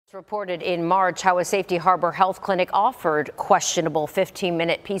Reported in March how a Safety Harbor Health Clinic offered questionable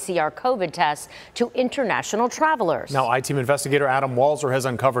 15-minute PCR COVID tests to international travelers. Now, I-Team investigator Adam Walser has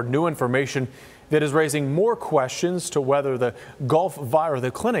uncovered new information that is raising more questions to whether the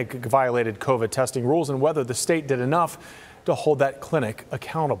clinic violated COVID testing rules and whether the state did enough to hold that clinic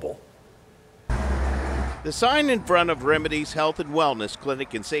accountable. The sign in front of Remedy's Health and Wellness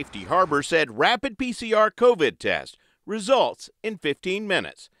Clinic in Safety Harbor said rapid PCR COVID test, results in 15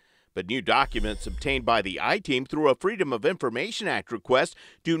 minutes. But new documents obtained by the I-Team through a Freedom of Information Act request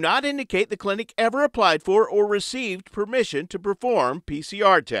do not indicate the clinic ever applied for or received permission to perform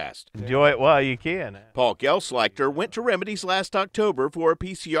PCR tests. Enjoy it while you can. Paul Gelsleichter went to Remedy's last October for a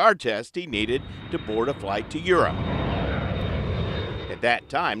PCR test he needed to board a flight to Europe. At that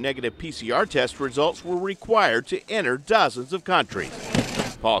time, negative PCR test results were required to enter dozens of countries.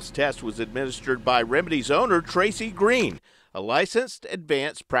 Paul's test was administered by Remedy's owner, Tracy Green, a licensed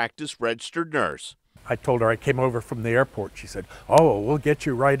advanced practice registered nurse. I told her I came over from the airport. She said, "Oh, we'll get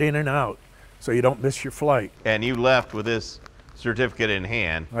you right in and out so you don't miss your flight." And you left with this certificate in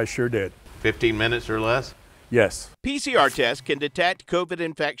hand. I sure did. 15 minutes or less? Yes. PCR tests can detect COVID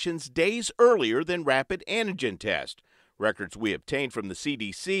infections days earlier than rapid antigen tests. Records we obtained from the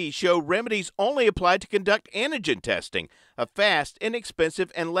CDC show Remedy's only applied to conduct antigen testing, a fast,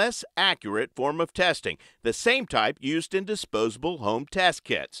 inexpensive, and less accurate form of testing, the same type used in disposable home test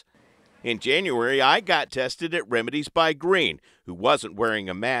kits. In January, I got tested at Remedy's by Green, who wasn't wearing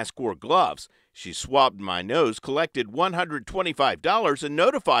a mask or gloves. She swabbed my nose, collected $125, and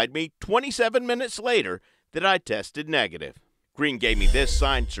notified me 27 minutes later that I tested negative. Green gave me this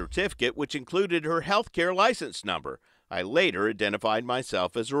signed certificate, which included her healthcare license number. I later identified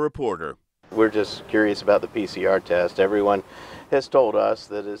myself as a reporter. We're just curious about the PCR test. Everyone has told us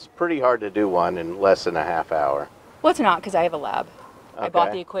that it's pretty hard to do one in less than a half hour. Well, it's not, because I have a lab. Okay. I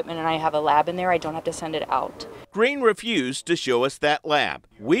bought the equipment and I have a lab in there. I don't have to send it out. Green refused to show us that lab.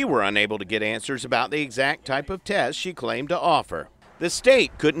 We were unable to get answers about the exact type of test she claimed to offer. The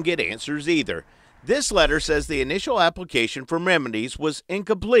state couldn't get answers either. This letter says the initial application from Remedy's was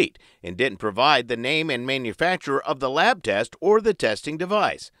incomplete and didn't provide the name and manufacturer of the lab test or the testing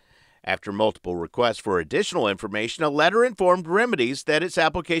device. After multiple requests for additional information, a letter informed Remedy's that its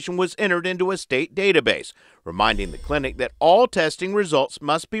application was entered into a state database, reminding the clinic that all testing results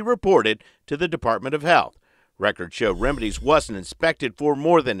must be reported to the Department of Health. Records show Remedy's wasn't inspected for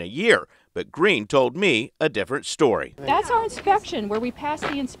more than a year, but Green told me a different story. That's our inspection, where we passed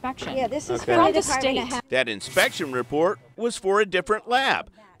the inspection. Yeah, this is from the state. That inspection report was for a different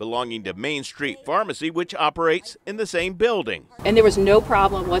lab, belonging to Main Street Pharmacy, which operates in the same building. And there was no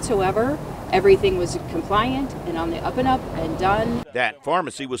problem whatsoever. Everything was compliant and on the up and up and done. That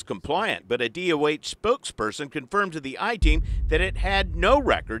pharmacy was compliant, but a DOH spokesperson confirmed to the I-Team that it had no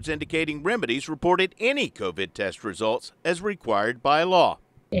records indicating Remedy's reported any COVID test results as required by law.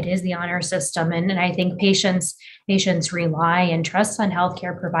 It is the honor system, and I think patients rely and trust on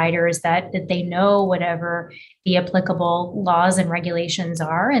healthcare providers that they know whatever the applicable laws and regulations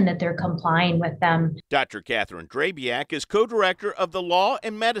are and that they're complying with them. Dr. Catherine Drabiak is co-director of the Law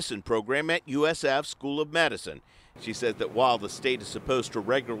and Medicine program at USF School of Medicine. She says that while the state is supposed to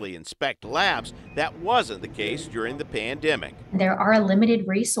regularly inspect labs, that wasn't the case during the pandemic. There are limited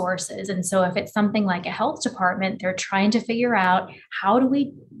resources, and so if it's something like a health department, they're trying to figure out how do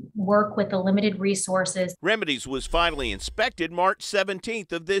we work with the limited resources. Remedy's was finally inspected March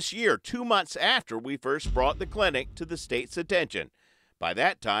 17th of this year, 2 months after we first brought the clinic to the state's attention. By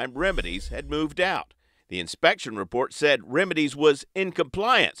that time, Remedy's had moved out. The inspection report said Remedy's was in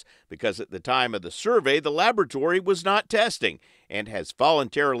compliance because at the time of the survey, the laboratory was not testing and has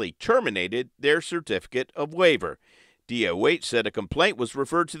voluntarily terminated their certificate of waiver. DOH said a complaint was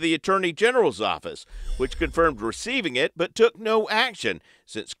referred to the Attorney General's office, which confirmed receiving it but took no action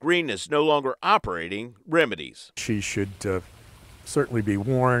since Green is no longer operating Remedy's. She should certainly be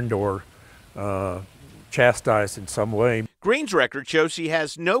warned or chastised in some way. Green's record shows she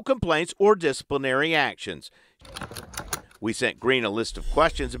has no complaints or disciplinary actions. We sent Green a list of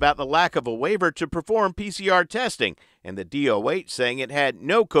questions about the lack of a waiver to perform PCR testing and the DOH saying it had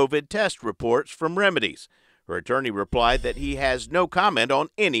no COVID test reports from Remedy's. Her attorney replied that he has no comment on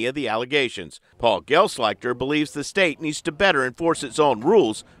any of the allegations. Paul Gelsleichter believes the state needs to better enforce its own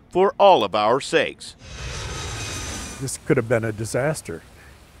rules for all of our sakes. This could have been a disaster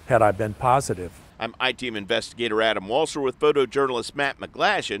had I been positive. I'm I-Team investigator Adam Walser with photojournalist Matt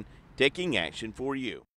McGlashan taking action for you.